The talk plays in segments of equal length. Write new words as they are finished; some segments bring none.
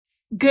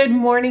Good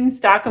morning,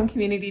 Stockholm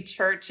Community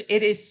Church.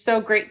 It is so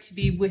great to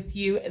be with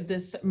you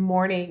this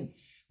morning.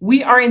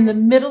 We are in the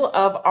middle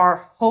of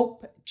our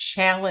Hope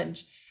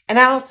Challenge. And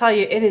I'll tell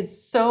you, it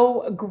is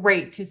so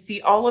great to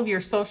see all of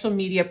your social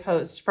media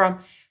posts from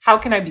how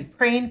can I be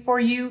praying for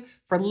you,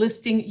 for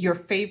listing your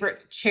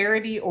favorite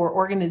charity or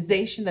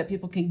organization that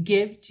people can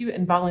give to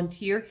and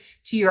volunteer,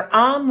 to your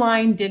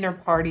online dinner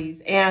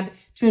parties, and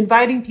to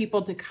inviting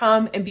people to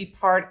come and be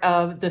part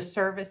of the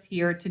service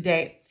here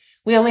today.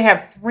 We only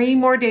have 3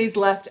 more days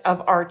left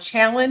of our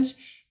challenge.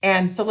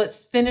 And so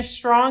let's finish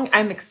strong.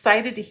 I'm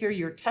excited to hear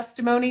your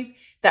testimonies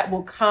that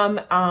will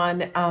come on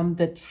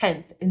the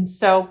 10th. And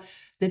so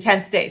the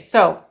 10th day.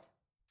 So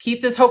keep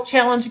this Hope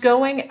Challenge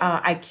going.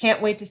 I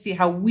can't wait to see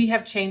how we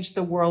have changed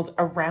the world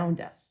around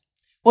us.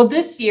 Well,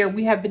 this year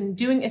we have been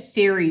doing a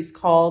series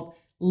called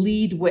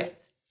Lead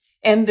With.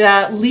 And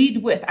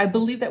lead with, I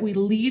believe that we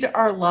lead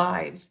our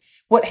lives.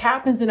 What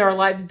happens in our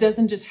lives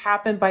doesn't just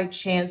happen by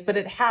chance, but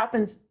it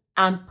happens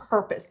on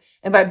purpose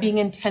and by being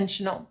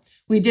intentional.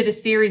 We did a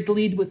series,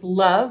 Lead with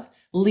Love,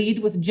 Lead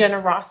with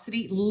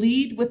Generosity,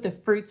 Lead with the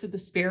Fruits of the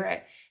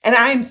Spirit. And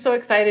I am so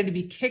excited to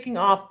be kicking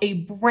off a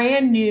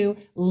brand new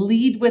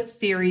Lead with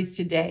series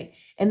today.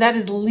 And that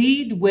is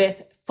Lead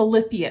with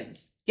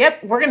Philippians.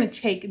 Yep, we're going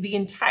to take the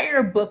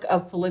entire book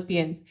of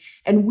Philippians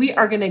and we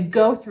are going to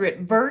go through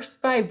it verse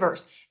by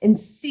verse and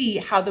see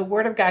how the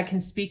Word of God can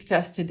speak to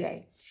us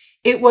today.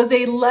 It was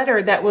a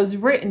letter that was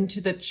written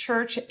to the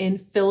church in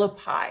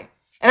Philippi.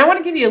 And I want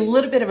to give you a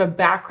little bit of a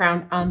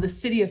background on the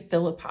city of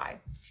Philippi.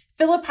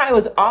 Philippi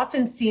was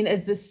often seen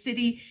as the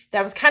city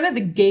that was kind of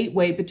the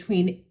gateway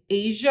between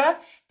Asia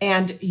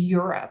and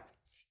Europe.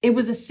 It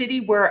was a city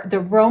where the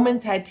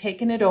Romans had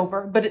taken it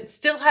over, but it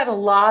still had a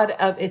lot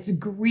of its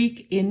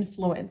Greek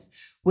influence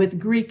with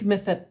Greek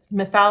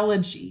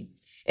mythology.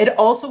 It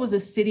also was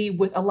a city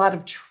with a lot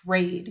of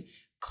trade,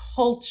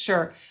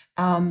 culture,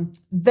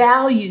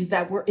 values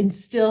that were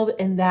instilled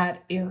in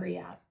that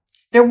area.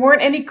 There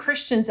weren't any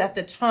Christians at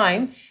the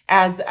time,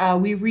 as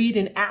we read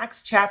in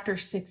Acts chapter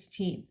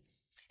 16.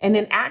 And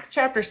in Acts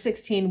chapter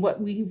 16, what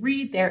we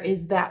read there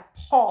is that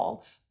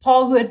Paul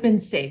who had been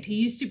saved, he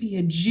used to be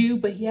a Jew,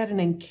 but he had an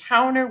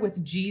encounter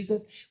with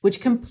Jesus,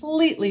 which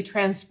completely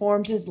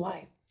transformed his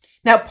life.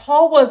 Now,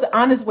 Paul was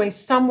on his way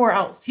somewhere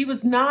else. He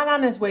was not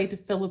on his way to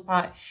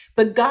Philippi,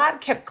 but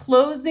God kept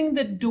closing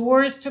the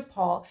doors to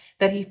Paul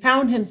that he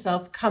found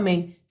himself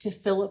coming to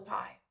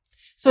Philippi.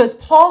 So as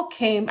Paul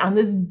came on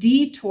this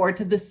detour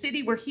to the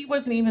city where he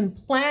wasn't even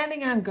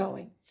planning on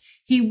going,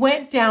 he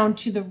went down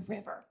to the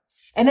river.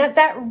 And at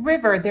that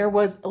river, there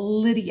was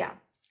Lydia.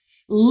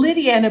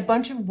 Lydia and a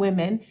bunch of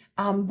women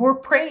were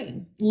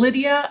praying.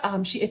 Lydia,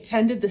 she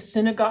attended the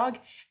synagogue.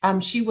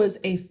 She was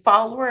a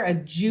follower, a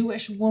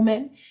Jewish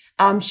woman.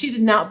 She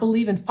did not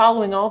believe in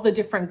following all the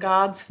different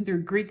gods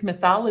through Greek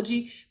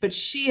mythology, but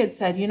she had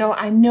said,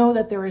 I know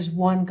that there is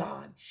one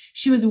God.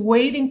 She was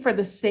waiting for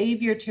the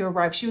Savior to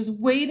arrive. She was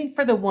waiting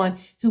for the one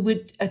who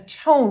would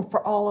atone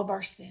for all of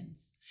our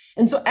sins.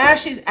 And so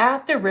as she's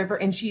at the river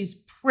and she's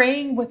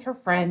praying with her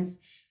friends,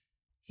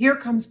 here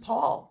comes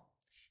Paul.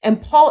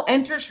 And Paul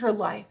enters her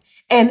life.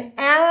 And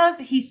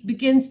as he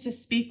begins to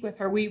speak with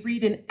her, we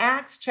read in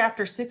Acts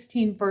chapter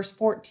 16, verse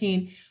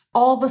 14,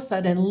 all of a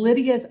sudden,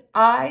 Lydia's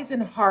eyes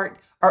and heart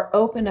are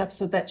open up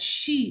so that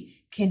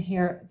she can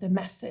hear the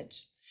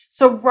message.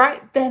 So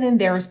right then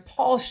and there, as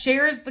Paul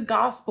shares the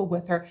gospel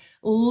with her,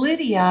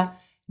 Lydia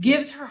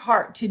gives her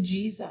heart to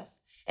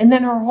Jesus. And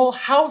then her whole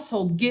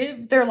household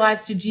give their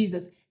lives to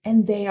Jesus,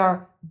 and they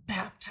are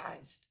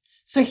baptized.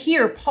 So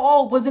here,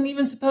 Paul wasn't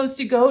even supposed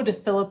to go to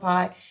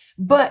Philippi,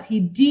 but he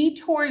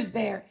detours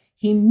there.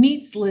 He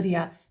meets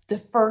Lydia, the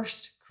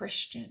first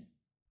Christian.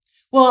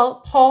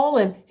 Well, Paul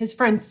and his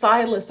friend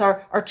Silas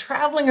are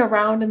traveling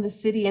around in the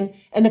city,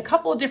 and a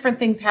couple of different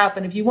things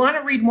happen. If you want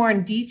to read more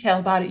in detail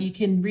about it, you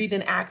can read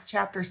in Acts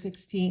chapter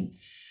 16.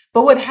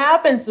 But what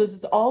happens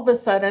is all of a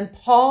sudden,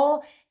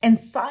 Paul and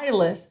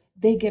Silas,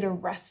 they get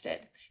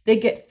arrested. They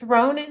get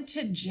thrown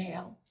into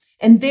jail.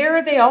 And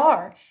there they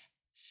are,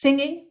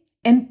 singing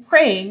and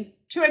praying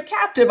to a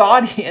captive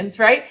audience,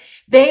 right?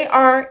 They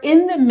are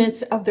in the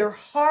midst of their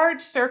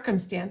hard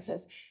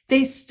circumstances.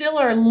 They still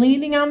are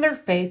leaning on their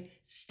faith,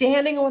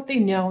 standing on what they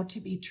know to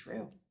be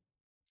true.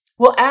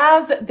 Well,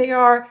 as they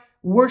are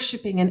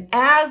worshiping and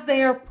as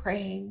they are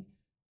praying,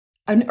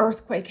 an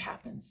earthquake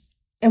happens.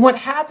 And what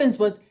happens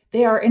was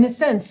they are, in a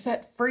sense,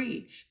 set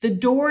free. The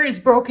door is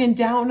broken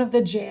down of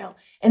the jail,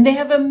 and they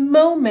have a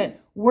moment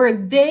where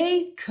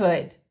they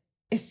could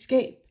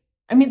escape.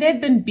 I mean, they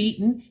had been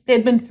beaten, they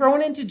had been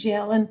thrown into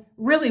jail, and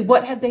really,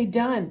 what had they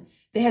done?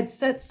 They had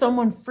set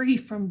someone free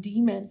from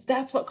demons.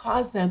 That's what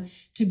caused them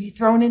to be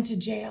thrown into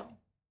jail.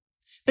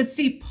 But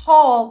see,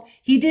 Paul,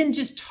 he didn't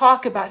just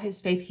talk about his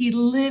faith, he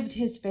lived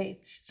his faith.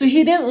 So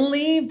he didn't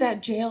leave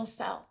that jail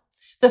cell.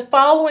 The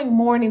following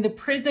morning, the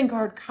prison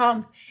guard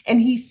comes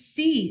and he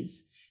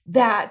sees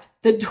that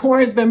the door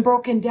has been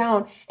broken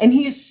down, and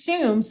he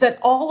assumes that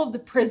all of the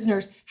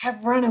prisoners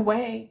have run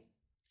away.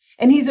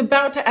 And he's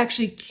about to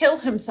actually kill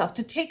himself,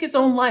 to take his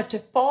own life, to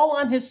fall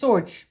on his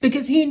sword,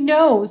 because he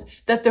knows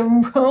that the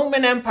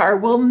Roman Empire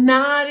will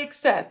not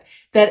accept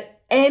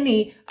that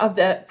any of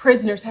the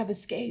prisoners have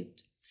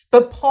escaped.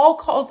 But Paul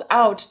calls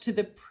out to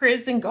the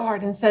prison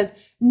guard and says,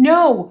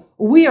 no,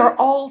 we are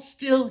all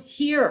still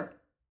here.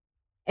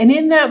 And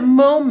in that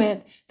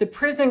moment, the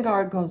prison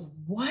guard goes,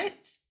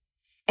 what?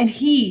 And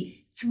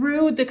he,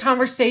 through the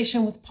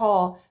conversation with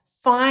Paul,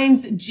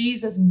 finds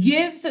Jesus,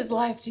 gives his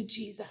life to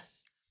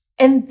Jesus.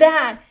 And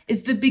that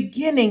is the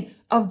beginning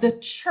of the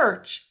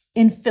church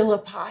in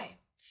Philippi.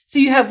 So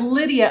you have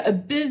Lydia, a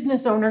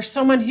business owner,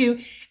 someone who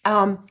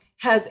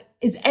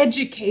is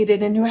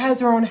educated and who has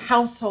her own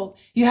household.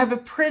 You have a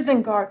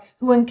prison guard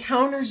who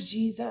encounters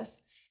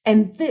Jesus.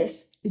 And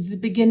this is the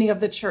beginning of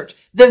the church,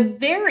 the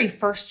very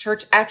first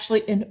church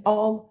actually in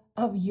all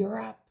of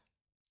Europe.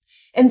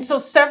 And so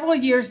several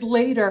years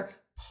later,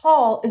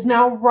 Paul is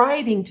now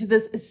writing to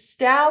this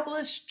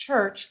established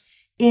church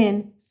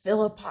in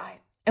Philippi.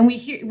 And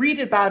we read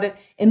about it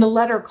in a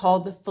letter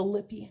called the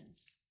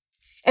Philippians.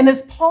 And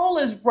as Paul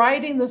is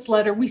writing this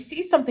letter, we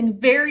see something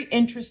very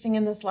interesting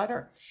in this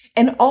letter.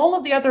 And all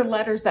of the other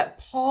letters that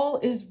Paul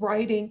is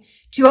writing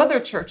to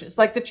other churches,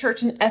 like the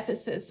church in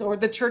Ephesus or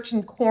the church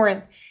in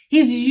Corinth,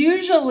 he's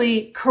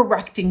usually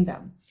correcting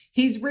them.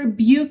 He's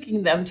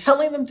rebuking them,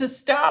 telling them to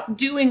stop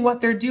doing what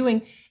they're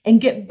doing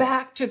and get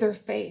back to their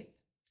faith.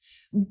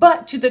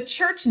 But to the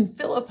church in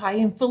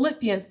Philippi, in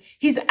Philippians,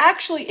 he's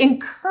actually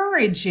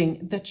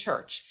encouraging the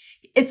church.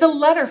 It's a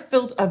letter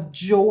filled of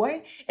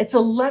joy. It's a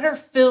letter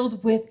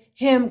filled with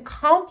him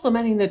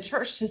complimenting the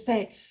church to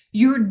say,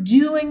 you're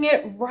doing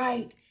it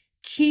right.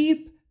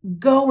 Keep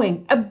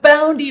going.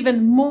 Abound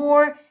even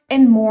more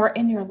and more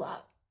in your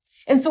love.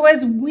 And so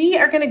as we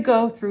are going to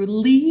go through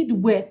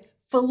Lead with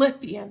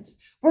Philippians,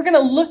 we're going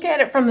to look at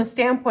it from the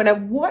standpoint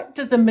of what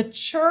does a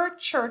mature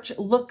church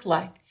look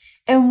like?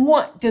 And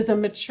what does a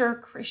mature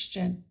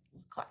Christian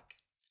look like?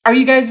 Are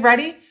you guys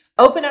ready?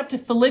 Open up to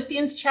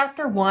Philippians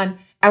chapter 1,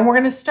 and we're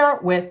going to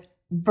start with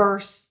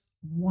verse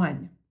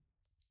 1.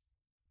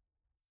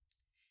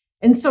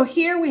 And so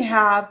here we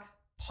have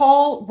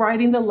Paul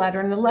writing the letter,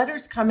 and the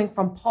letter's coming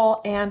from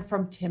Paul and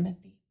from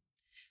Timothy.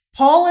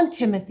 Paul and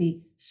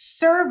Timothy,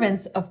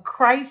 servants of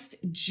Christ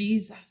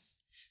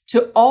Jesus,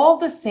 to all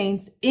the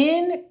saints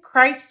in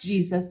Christ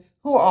Jesus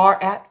who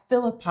are at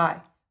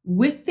Philippi,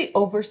 with the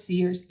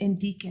overseers and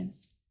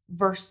deacons.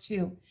 Verse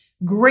 2,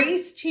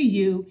 grace to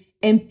you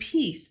and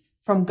peace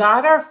from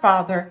God our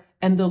Father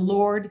and the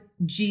Lord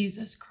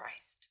Jesus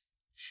Christ.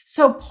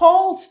 So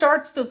Paul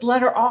starts this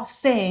letter off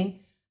saying,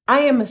 I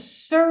am a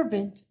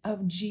servant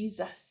of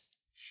Jesus.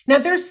 Now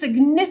there's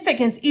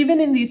significance even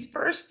in these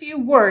first few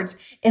words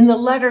in the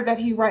letter that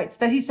he writes,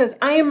 that he says,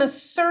 I am a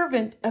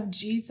servant of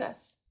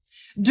Jesus.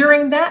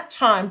 During that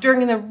time,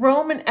 during the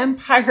Roman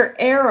Empire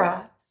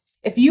era,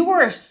 if you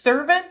were a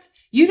servant,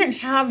 you didn't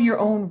have your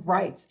own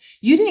rights.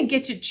 You didn't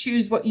get to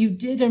choose what you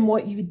did and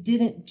what you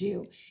didn't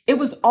do. It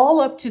was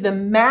all up to the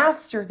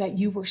master that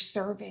you were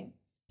serving.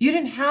 You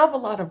didn't have a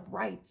lot of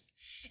rights.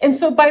 And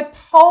so by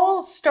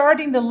Paul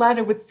starting the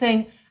letter with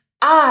saying,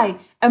 I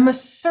am a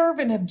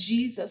servant of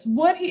Jesus,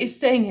 what he is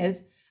saying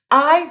is,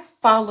 I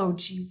follow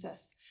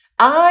Jesus.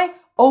 I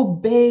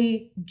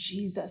obey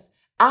Jesus.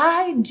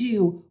 I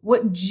do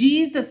what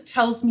Jesus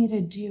tells me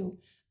to do.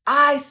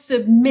 I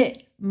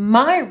submit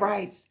my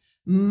rights,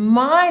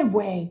 my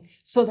way,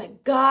 so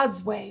that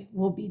God's way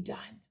will be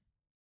done.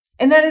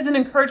 And that is an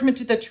encouragement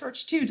to the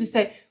church too, to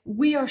say,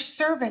 we are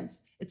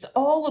servants. It's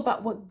all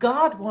about what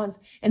God wants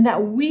and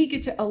that we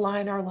get to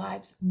align our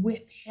lives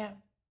with him.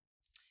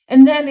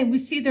 And then we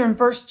see there in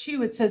verse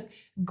 2, it says,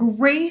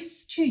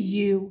 grace to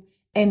you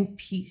and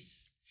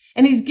peace.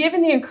 And he's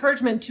given the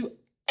encouragement to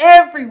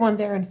everyone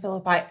there in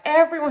Philippi,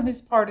 everyone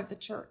who's part of the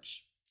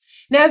church.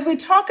 Now, as we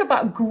talk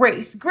about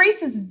grace,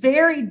 grace is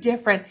very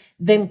different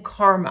than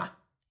karma.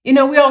 You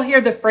know, we all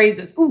hear the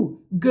phrases,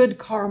 ooh, good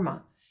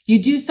karma.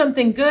 You do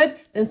something good,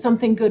 then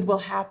something good will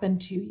happen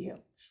to you.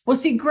 Well,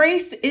 see,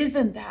 grace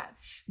isn't that.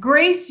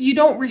 Grace you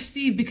don't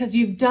receive because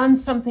you've done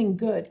something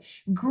good.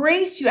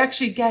 Grace you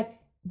actually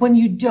get when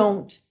you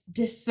don't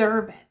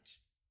deserve it.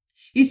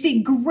 You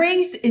see,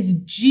 grace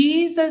is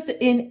Jesus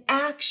in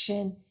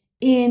action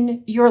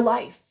in your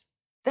life.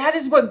 That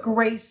is what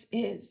grace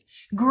is.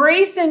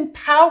 Grace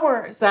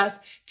empowers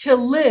us to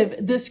live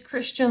this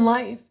Christian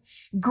life.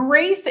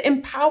 Grace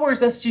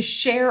empowers us to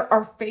share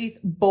our faith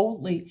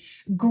boldly.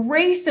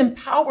 Grace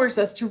empowers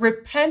us to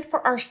repent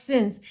for our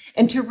sins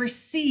and to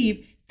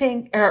receive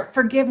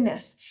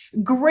forgiveness.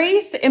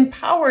 Grace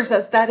empowers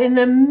us that in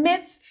the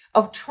midst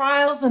of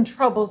trials and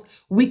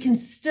troubles, we can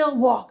still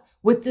walk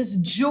with this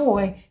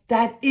joy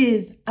that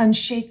is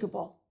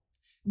unshakable.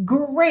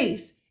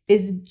 Grace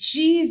is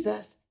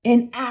Jesus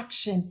in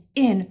action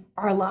in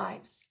our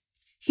lives.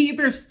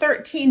 Hebrews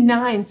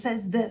 13:9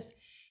 says this,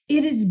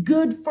 it is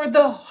good for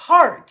the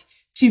heart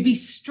to be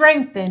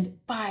strengthened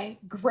by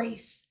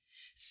grace.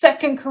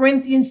 2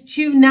 Corinthians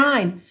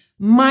 2:9,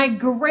 my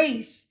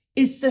grace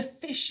is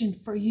sufficient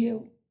for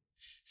you.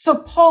 So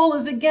Paul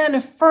is again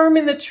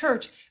affirming the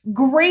church,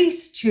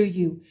 grace to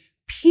you,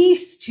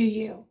 peace to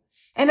you.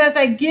 And as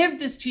I give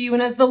this to you,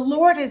 and as the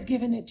Lord has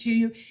given it to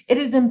you, it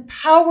is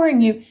empowering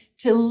you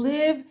to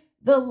live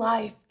the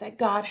life that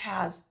God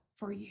has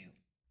for you.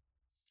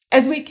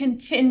 As we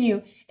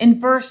continue in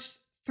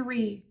verse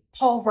 3,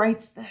 Paul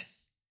writes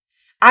this: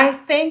 I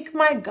thank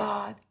my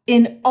God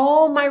in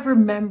all my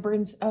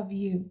remembrance of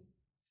you,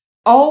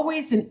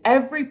 always in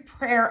every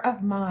prayer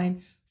of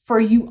mine, for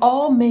you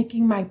all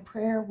making my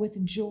prayer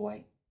with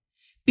joy,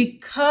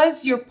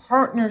 because your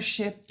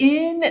partnership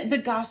in the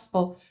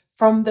gospel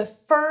from the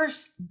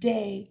first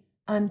day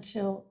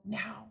until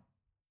now.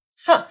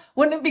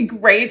 Wouldn't it be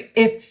great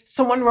if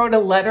someone wrote a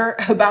letter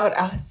about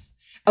us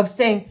of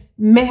saying,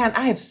 man,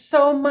 I have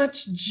so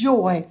much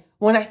joy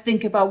when I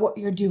think about what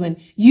you're doing.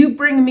 You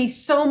bring me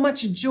so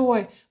much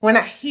joy when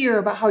I hear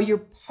about how you're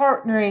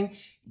partnering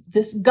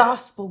this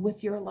gospel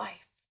with your life.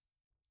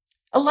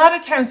 A lot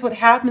of times what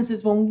happens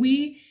is when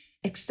we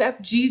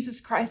accept Jesus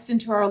Christ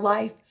into our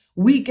life,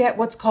 we get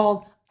what's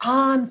called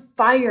on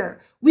fire.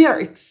 We are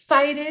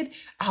excited.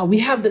 We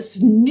have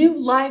this new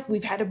life.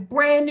 We've had a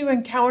brand new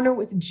encounter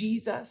with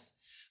Jesus.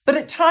 But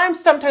at times,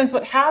 sometimes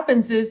what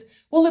happens is,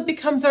 well, it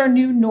becomes our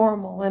new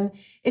normal, and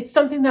it's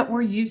something that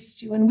we're used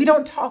to, and we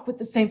don't talk with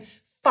the same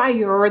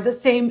fire or the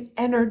same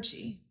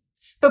energy.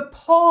 But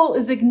Paul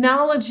is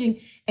acknowledging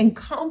and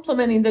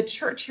complimenting the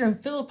church here in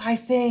Philippi,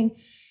 saying,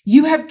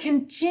 you have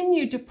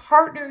continued to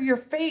partner your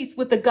faith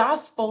with the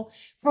gospel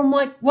from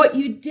like what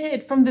you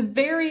did from the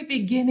very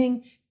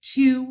beginning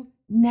to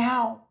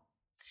now.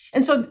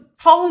 And so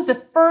Paul is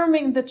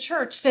affirming the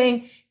church,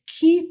 saying,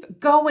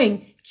 keep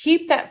going,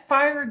 keep that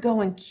fire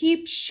going,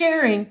 keep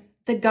sharing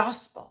the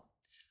gospel.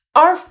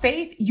 Our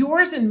faith,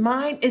 yours and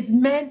mine, is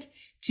meant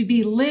to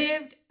be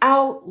lived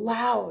out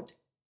loud.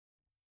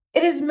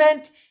 It is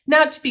meant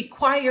not to be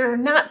quiet or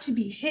not to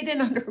be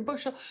hidden under a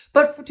bushel,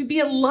 but to be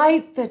a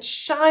light that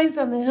shines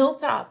on the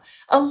hilltop,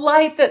 a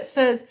light that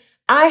says,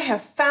 I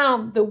have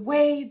found the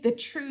way, the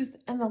truth,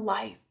 and the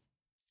life.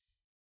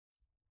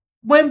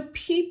 When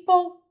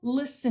people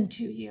listen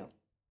to you,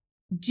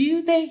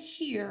 do they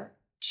hear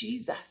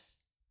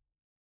Jesus?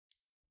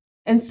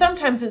 And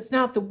sometimes it's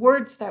not the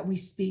words that we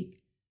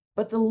speak,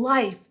 but the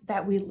life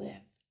that we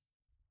live.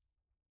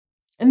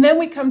 And then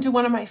we come to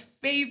one of my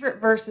favorite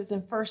verses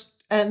in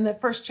the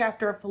first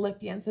chapter of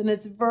Philippians, and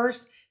it's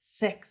verse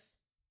 6.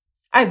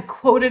 I've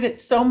quoted it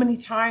so many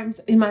times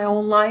in my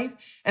own life,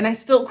 and I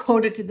still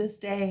quote it to this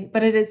day,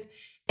 but it is,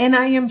 and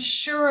I am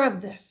sure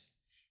of this,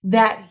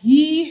 that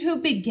he who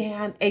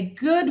began a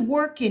good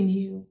work in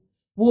you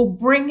will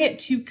bring it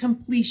to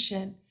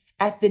completion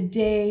at the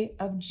day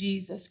of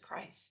Jesus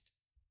Christ.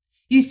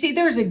 You see,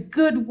 there's a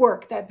good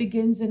work that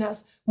begins in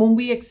us when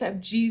we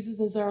accept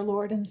Jesus as our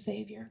Lord and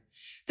Savior.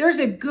 There's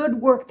a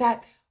good work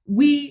that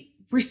we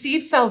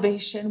receive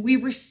salvation. We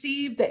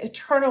receive the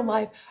eternal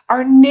life,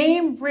 our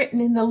name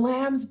written in the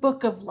Lamb's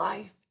book of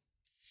life.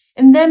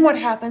 And then what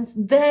happens?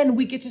 Then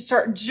we get to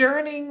start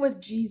journeying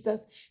with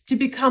Jesus to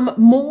become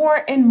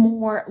more and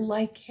more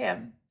like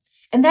him.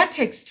 And that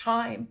takes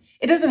time.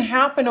 It doesn't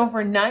happen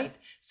overnight.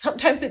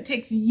 Sometimes it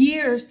takes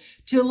years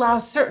to allow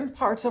certain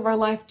parts of our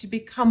life to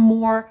become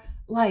more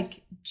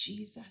like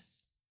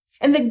Jesus.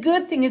 And the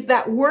good thing is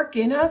that work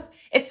in us,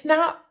 it's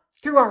not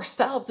through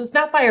ourselves. It's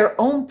not by our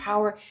own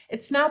power.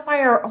 It's not by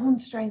our own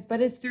strength, but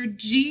it's through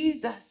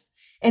Jesus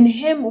and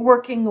him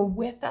working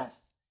with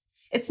us.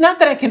 It's not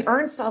that I can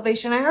earn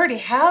salvation. I already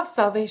have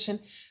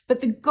salvation,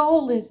 but the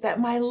goal is that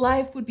my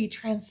life would be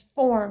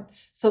transformed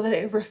so that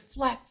it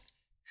reflects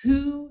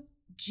who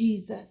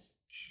Jesus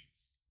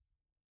is.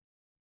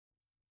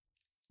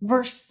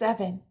 Verse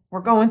 7, we're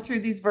going through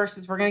these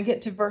verses. We're going to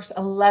get to verse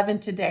 11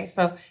 today.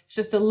 So it's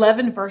just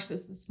 11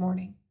 verses this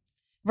morning.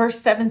 Verse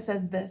 7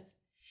 says this: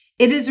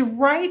 it is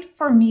right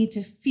for me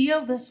to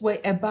feel this way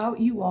about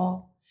you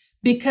all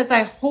because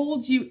I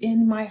hold you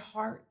in my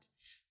heart.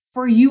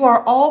 For you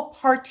are all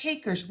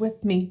partakers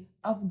with me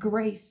of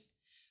grace,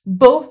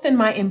 both in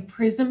my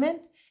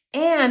imprisonment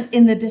and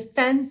in the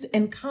defense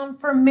and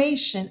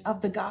confirmation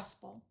of the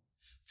gospel.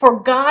 For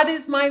God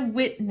is my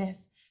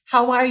witness,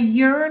 how I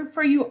yearn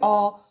for you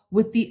all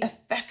with the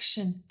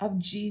affection of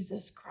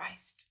Jesus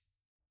Christ.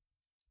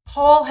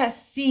 Paul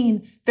has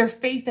seen their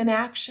faith in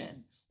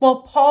action.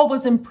 While Paul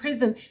was in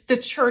prison, the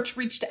church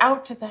reached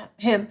out to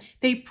him.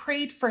 They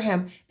prayed for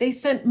him. They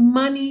sent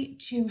money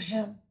to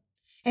him.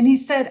 And he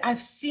said,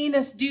 I've seen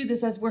us do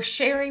this as we're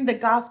sharing the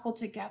gospel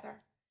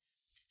together.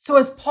 So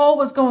as Paul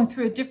was going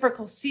through a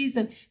difficult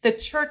season, the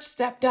church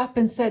stepped up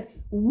and said,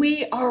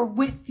 we are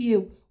with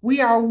you.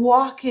 We are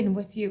walking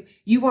with you.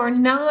 You are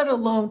not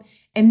alone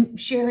in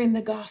sharing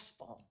the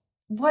gospel.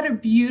 What a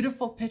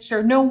beautiful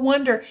picture. No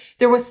wonder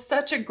there was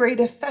such a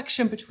great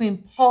affection between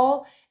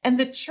Paul and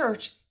the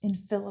church in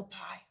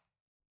Philippi.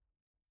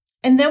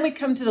 And then we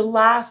come to the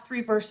last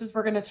 3 verses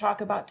we're going to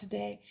talk about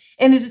today.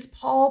 And it is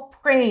Paul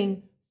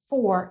praying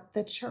for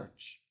the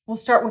church. We'll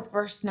start with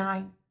verse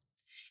 9.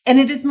 And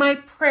it is my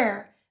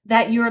prayer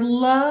that your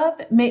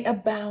love may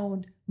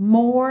abound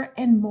more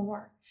and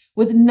more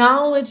with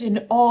knowledge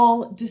and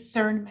all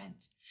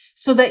discernment,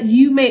 so that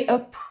you may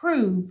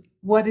approve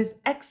what is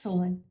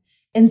excellent,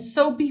 and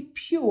so be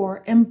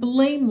pure and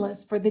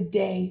blameless for the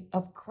day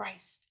of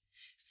Christ,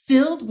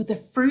 filled with the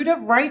fruit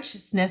of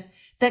righteousness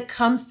that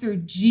comes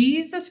through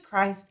Jesus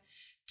Christ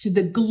to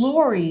the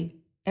glory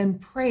and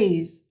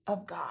praise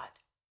of God.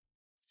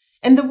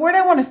 And the word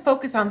I want to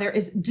focus on there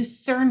is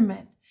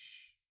discernment.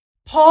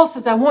 Paul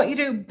says, I want you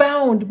to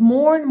abound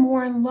more and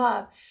more in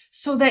love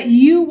so that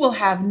you will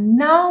have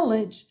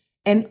knowledge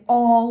and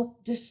all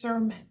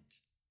discernment.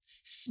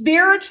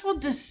 Spiritual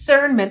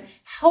discernment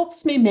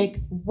helps me make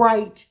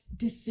right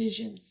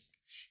decisions.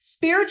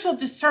 Spiritual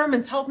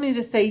discernments help me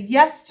to say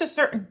yes to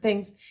certain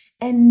things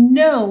and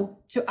no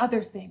to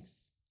other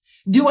things.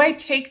 Do I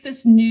take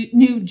this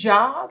new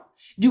job?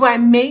 Do I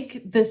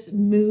make this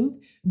move?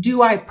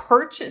 Do I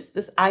purchase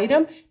this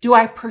item? Do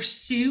I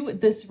pursue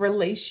this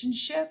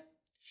relationship?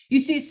 You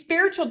see,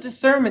 spiritual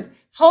discernment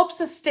helps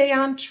us stay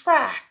on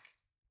track.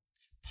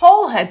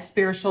 Paul had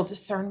spiritual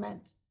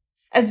discernment.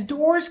 As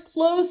doors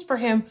closed for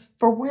him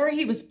for where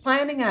he was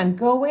planning on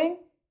going,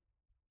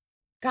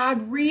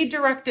 God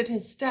redirected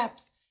his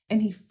steps,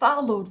 and he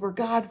followed where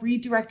God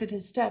redirected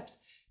his steps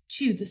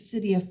to the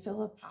city of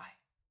Philippi.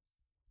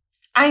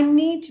 I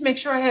need to make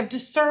sure I have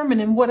discernment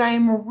in what I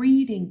am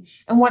reading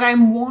and what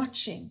I'm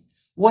watching,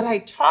 what I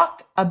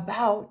talk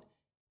about,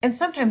 and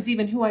sometimes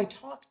even who I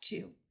talk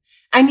to.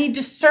 I need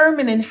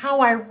discernment in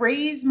how I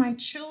raise my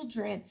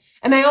children,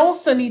 and I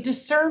also need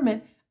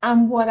discernment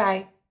on what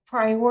I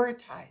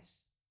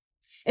prioritize.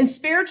 And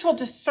spiritual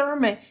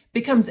discernment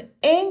becomes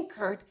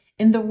anchored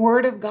in the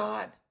Word of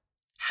God.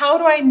 How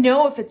do I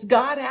know if it's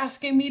God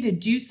asking me to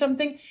do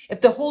something, if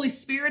the Holy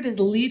Spirit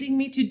is leading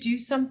me to do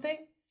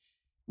something?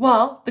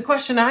 Well, the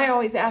question I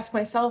always ask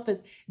myself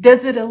is,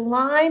 does it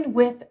align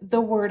with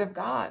the Word of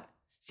God?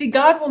 See,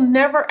 God will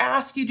never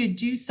ask you to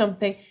do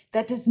something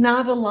that does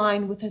not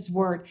align with His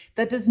Word,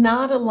 that does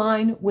not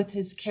align with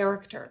His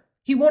character.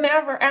 He won't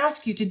ever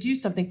ask you to do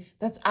something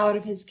that's out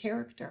of His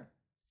character.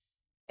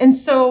 And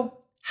so,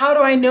 how do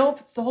I know if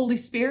it's the Holy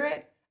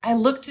Spirit? I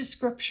look to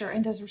Scripture,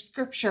 and does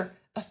Scripture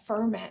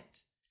affirm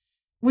it?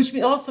 Which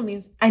also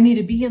means I need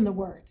to be in the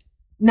Word,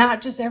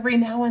 not just every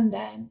now and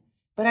then,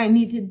 but I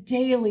need to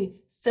daily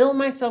fill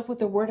myself with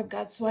the Word of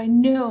God so I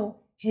know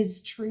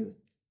His truth.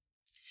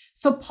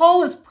 So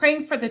Paul is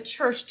praying for the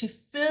church to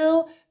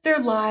fill their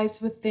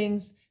lives with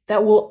things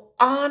that will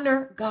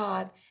honor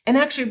God and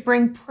actually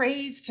bring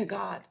praise to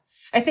God.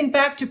 I think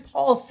back to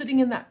Paul sitting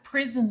in that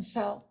prison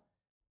cell.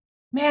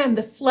 Man,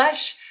 the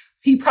flesh,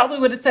 he probably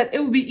would have said, it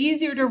would be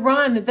easier to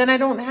run. Then I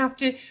don't have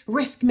to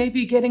risk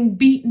maybe getting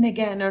beaten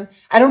again. Or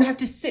I don't have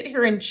to sit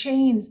here in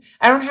chains.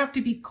 I don't have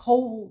to be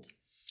cold.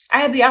 I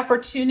had the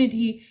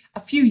opportunity a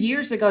few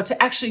years ago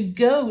to actually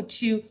go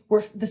to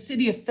where the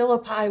city of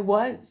Philippi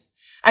was.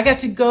 I got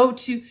to go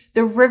to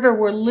the river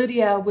where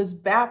Lydia was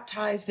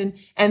baptized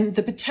and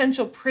the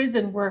potential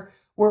prison where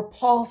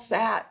Paul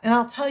sat. And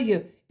I'll tell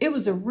you, it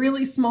was a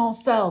really small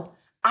cell.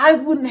 I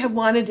wouldn't have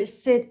wanted to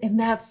sit in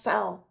that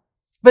cell.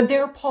 But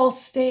there Paul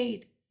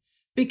stayed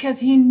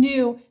because he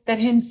knew that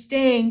him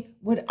staying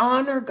would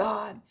honor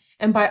God.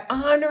 And by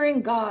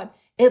honoring God,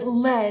 it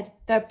led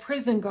that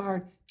prison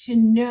guard to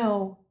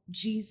know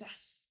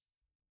Jesus.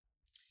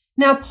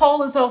 Now,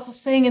 Paul is also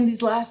saying in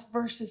these last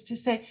verses to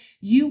say,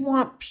 you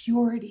want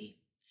purity.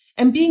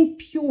 And being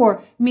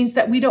pure means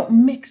that we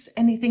don't mix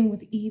anything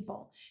with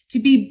evil. To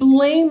be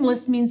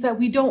blameless means that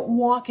we don't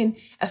walk in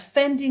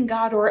offending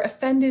God or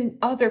offending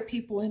other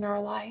people in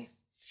our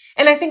life.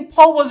 And I think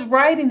Paul was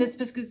writing this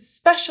because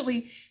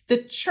especially the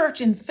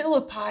church in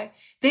Philippi,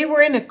 they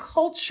were in a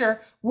culture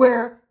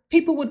where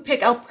people would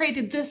pick, I'll pray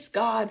to this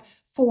God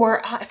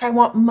for if I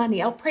want money.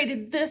 I'll pray to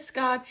this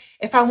God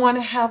if I want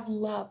to have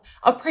love.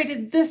 I'll pray to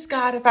this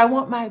God if I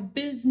want my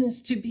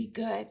business to be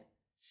good.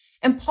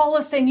 And Paul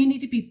is saying you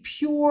need to be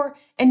pure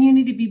and you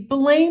need to be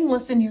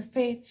blameless in your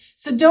faith.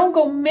 So don't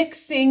go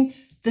mixing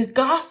the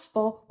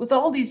gospel with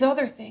all these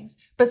other things,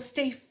 but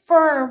stay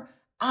firm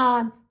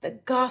on the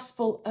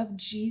gospel of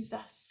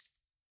Jesus.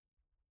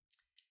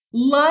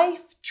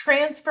 Life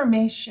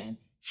transformation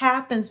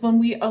happens when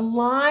we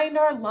align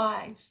our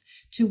lives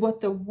to what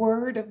the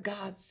Word of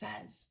God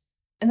says.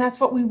 And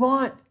that's what we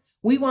want.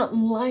 We want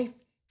life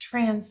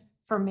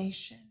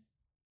transformation.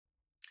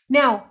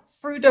 Now,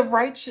 fruit of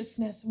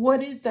righteousness.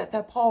 What is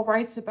that Paul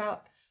writes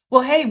about?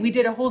 Well, hey, we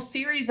did a whole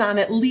series on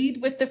it.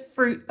 Lead with the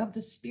fruit of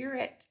the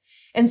Spirit.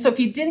 And so if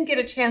you didn't get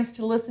a chance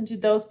to listen to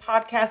those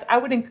podcasts, I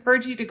would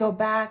encourage you to go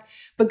back.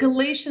 But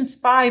Galatians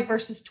 5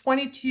 verses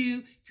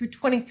 22 through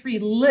 23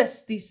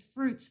 lists these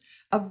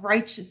fruits of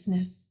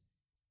righteousness: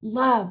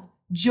 love,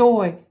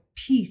 joy,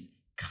 peace,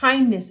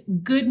 kindness,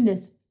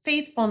 goodness,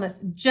 faithfulness,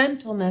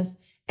 gentleness,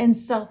 and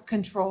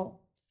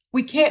self-control.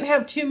 We can't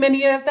have too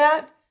many of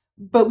that,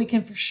 but we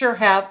can for sure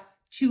have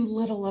too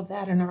little of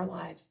that in our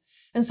lives.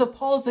 And so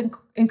Paul is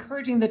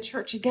encouraging the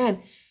church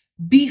again,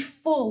 be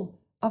full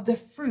of the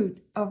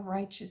fruit of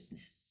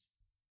righteousness.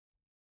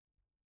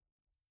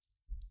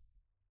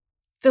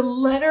 The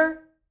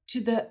letter to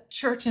the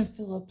church in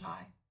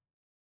Philippi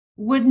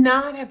would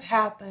not have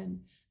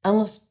happened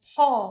unless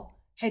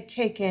Paul had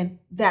taken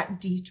that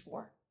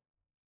detour.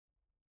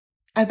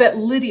 I bet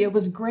Lydia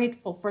was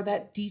grateful for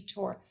that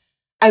detour.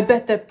 I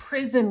bet the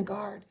prison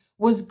guard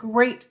was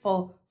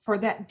grateful for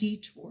that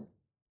detour.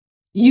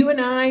 You and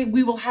I,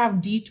 we will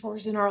have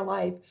detours in our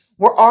life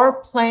where our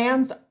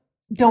plans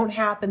don't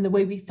happen the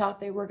way we thought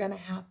they were going to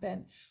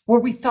happen, where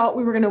we thought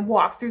we were going to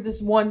walk through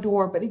this one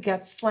door, but it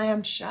got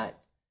slammed shut.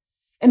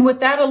 And with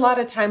that, a lot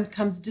of times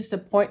comes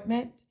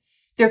disappointment.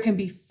 There can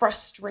be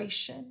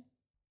frustration.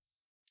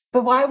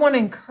 But I want to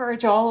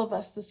encourage all of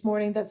us this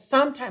morning that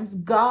sometimes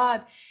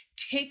God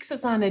takes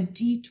us on a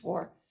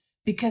detour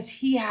because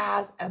he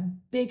has a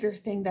bigger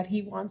thing that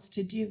he wants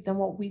to do than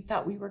what we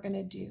thought we were going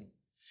to do.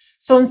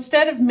 So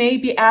instead of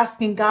maybe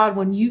asking God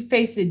when you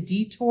face a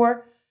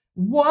detour,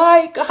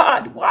 why,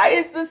 God, why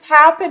is this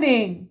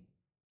happening?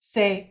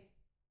 Say,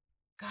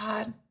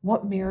 God,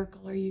 what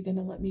miracle are you going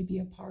to let me be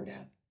a part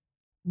of?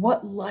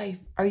 What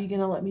life are you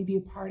going to let me be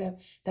a part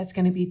of that's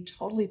going to be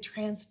totally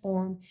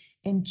transformed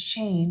and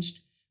changed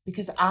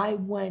because I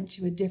went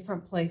to a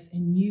different place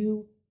and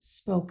you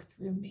spoke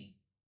through me?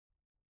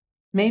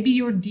 Maybe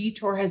your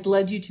detour has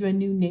led you to a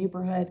new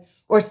neighborhood,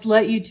 or it's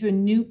led you to a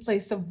new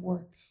place of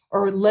work,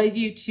 or led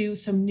you to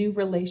some new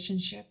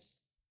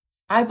relationships.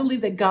 I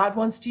believe that God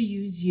wants to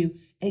use you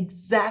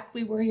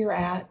exactly where you're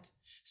at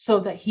so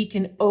that he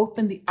can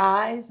open the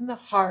eyes and the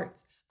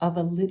hearts of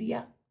a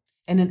Lydia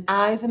and an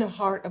eyes and a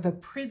heart of a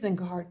prison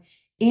guard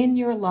in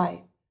your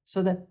life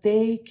so that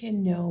they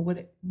can know what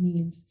it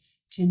means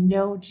to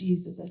know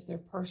Jesus as their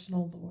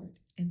personal Lord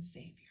and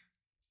Savior.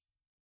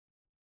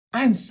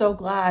 I'm so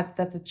glad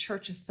that the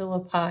Church of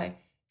Philippi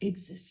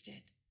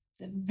existed,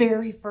 the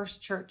very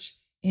first church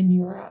in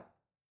Europe.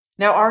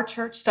 Now, our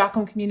church,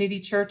 Stockholm Community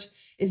Church,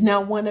 is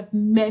now one of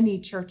many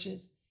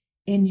churches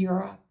in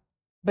Europe.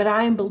 But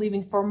I am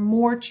believing for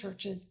more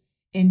churches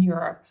in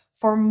Europe,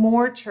 for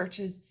more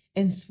churches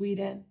in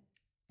Sweden,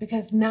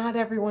 because not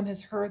everyone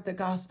has heard the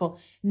gospel.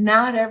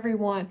 Not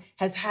everyone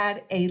has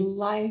had a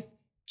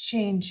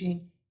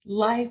life-changing,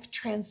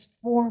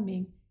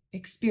 life-transforming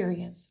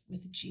experience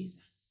with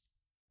Jesus.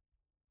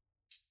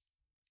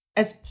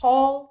 As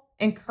Paul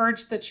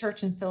encouraged the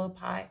church in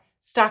Philippi,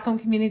 Stockholm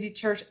Community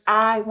Church,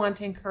 I want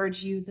to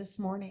encourage you this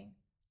morning.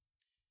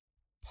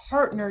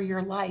 Partner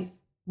your life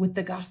with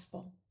the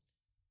gospel.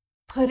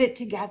 Put it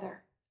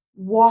together.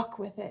 Walk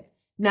with it.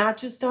 Not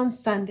just on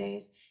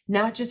Sundays,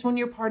 not just when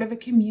you're part of a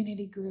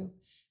community group,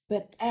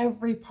 but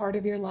every part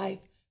of your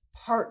life,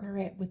 partner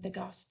it with the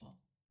gospel.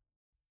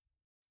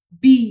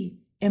 Be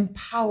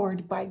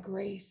empowered by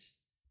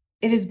grace.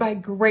 It is by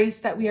grace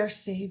that we are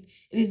saved.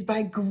 It is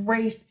by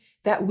grace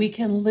that we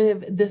can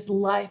live this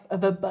life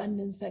of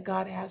abundance that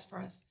God has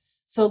for us.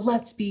 So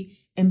let's be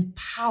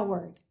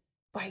empowered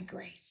by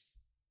grace.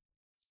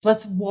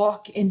 Let's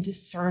walk in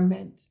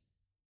discernment.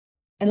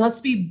 And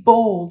let's be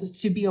bold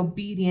to be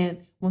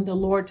obedient when the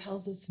Lord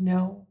tells us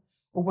no,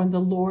 or when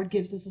the Lord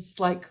gives us a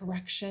slight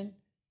correction,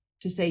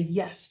 to say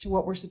yes to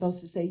what we're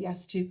supposed to say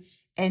yes to,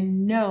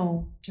 and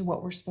no to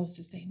what we're supposed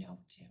to say no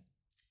to.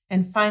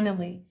 And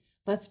finally,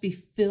 let's be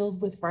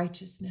filled with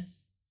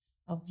righteousness,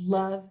 of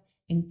love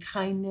and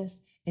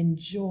kindness and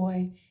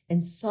joy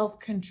and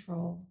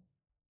self-control,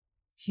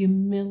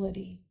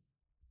 humility.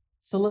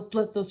 So let's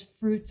let those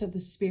fruits of the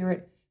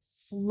Spirit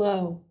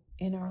flow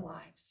in our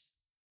lives.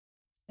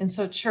 And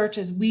so, church,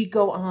 as we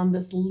go on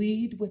this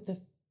lead with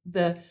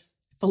the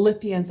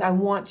Philippians, I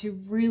want to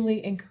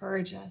really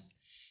encourage us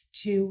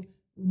to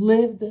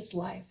live this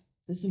life,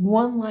 this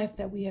one life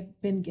that we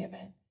have been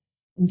given,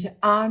 and to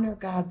honor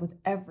God with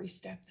every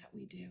step that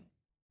we do.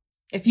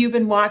 If you've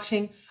been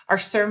watching our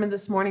sermon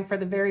this morning for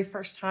the very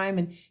first time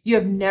and you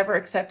have never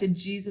accepted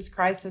Jesus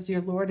Christ as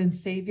your Lord and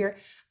Savior,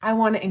 I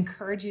want to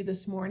encourage you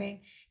this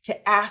morning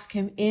to ask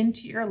him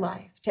into your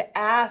life, to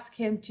ask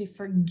him to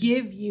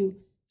forgive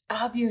you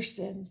of your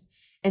sins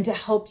and to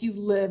help you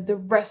live the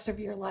rest of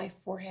your life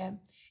for him.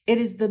 It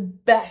is the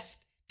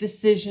best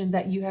decision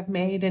that you have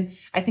made. And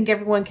I think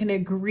everyone can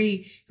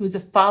agree who is a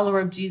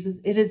follower of Jesus,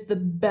 it is the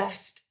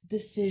best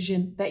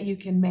decision that you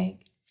can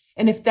make.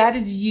 And if that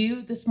is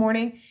you this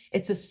morning,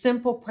 it's a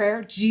simple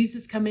prayer.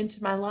 Jesus, come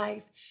into my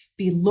life,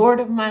 be Lord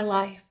of my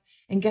life.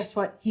 And guess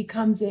what? He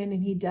comes in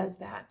and he does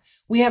that.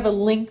 We have a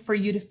link for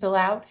you to fill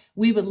out.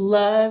 We would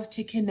love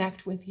to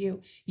connect with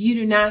you. You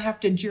do not have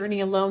to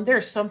journey alone.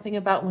 There's something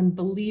about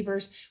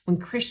when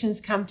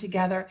Christians come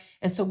together.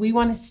 And so we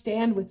want to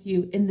stand with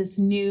you in this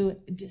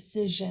new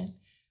decision.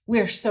 We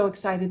are so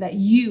excited that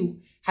you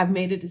have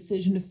made a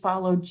decision to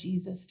follow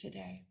Jesus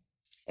today.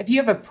 If you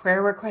have a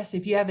prayer request,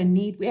 if you have a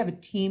need, we have a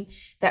team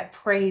that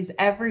prays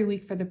every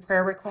week for the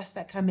prayer requests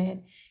that come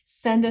in.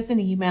 Send us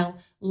an email.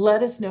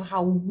 Let us know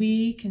how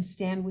we can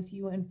stand with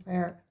you in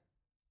prayer.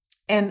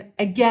 And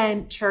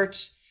again,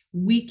 church,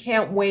 we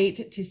can't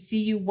wait to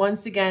see you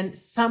once again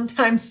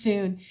sometime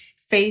soon,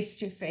 face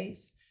to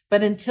face.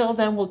 But until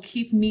then, we'll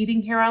keep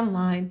meeting here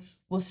online.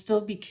 We'll still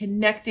be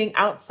connecting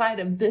outside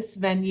of this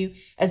venue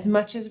as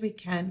much as we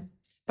can.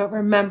 But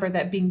remember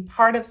that being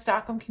part of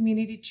Stockholm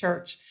Community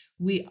Church,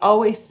 we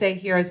always say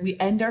here as we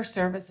end our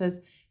services,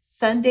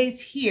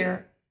 Sundays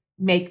here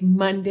make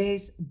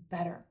Mondays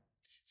better.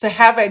 So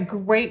have a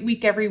great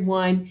week,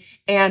 everyone.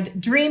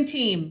 And Dream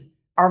Team,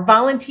 our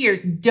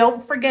volunteers,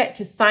 don't forget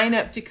to sign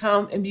up to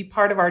come and be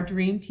part of our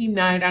Dream Team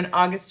Night on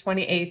August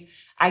 28th.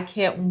 I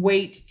can't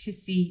wait to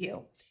see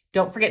you.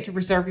 Don't forget to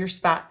reserve your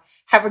spot.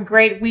 Have a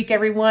great week,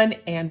 everyone,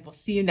 and we'll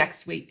see you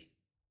next week.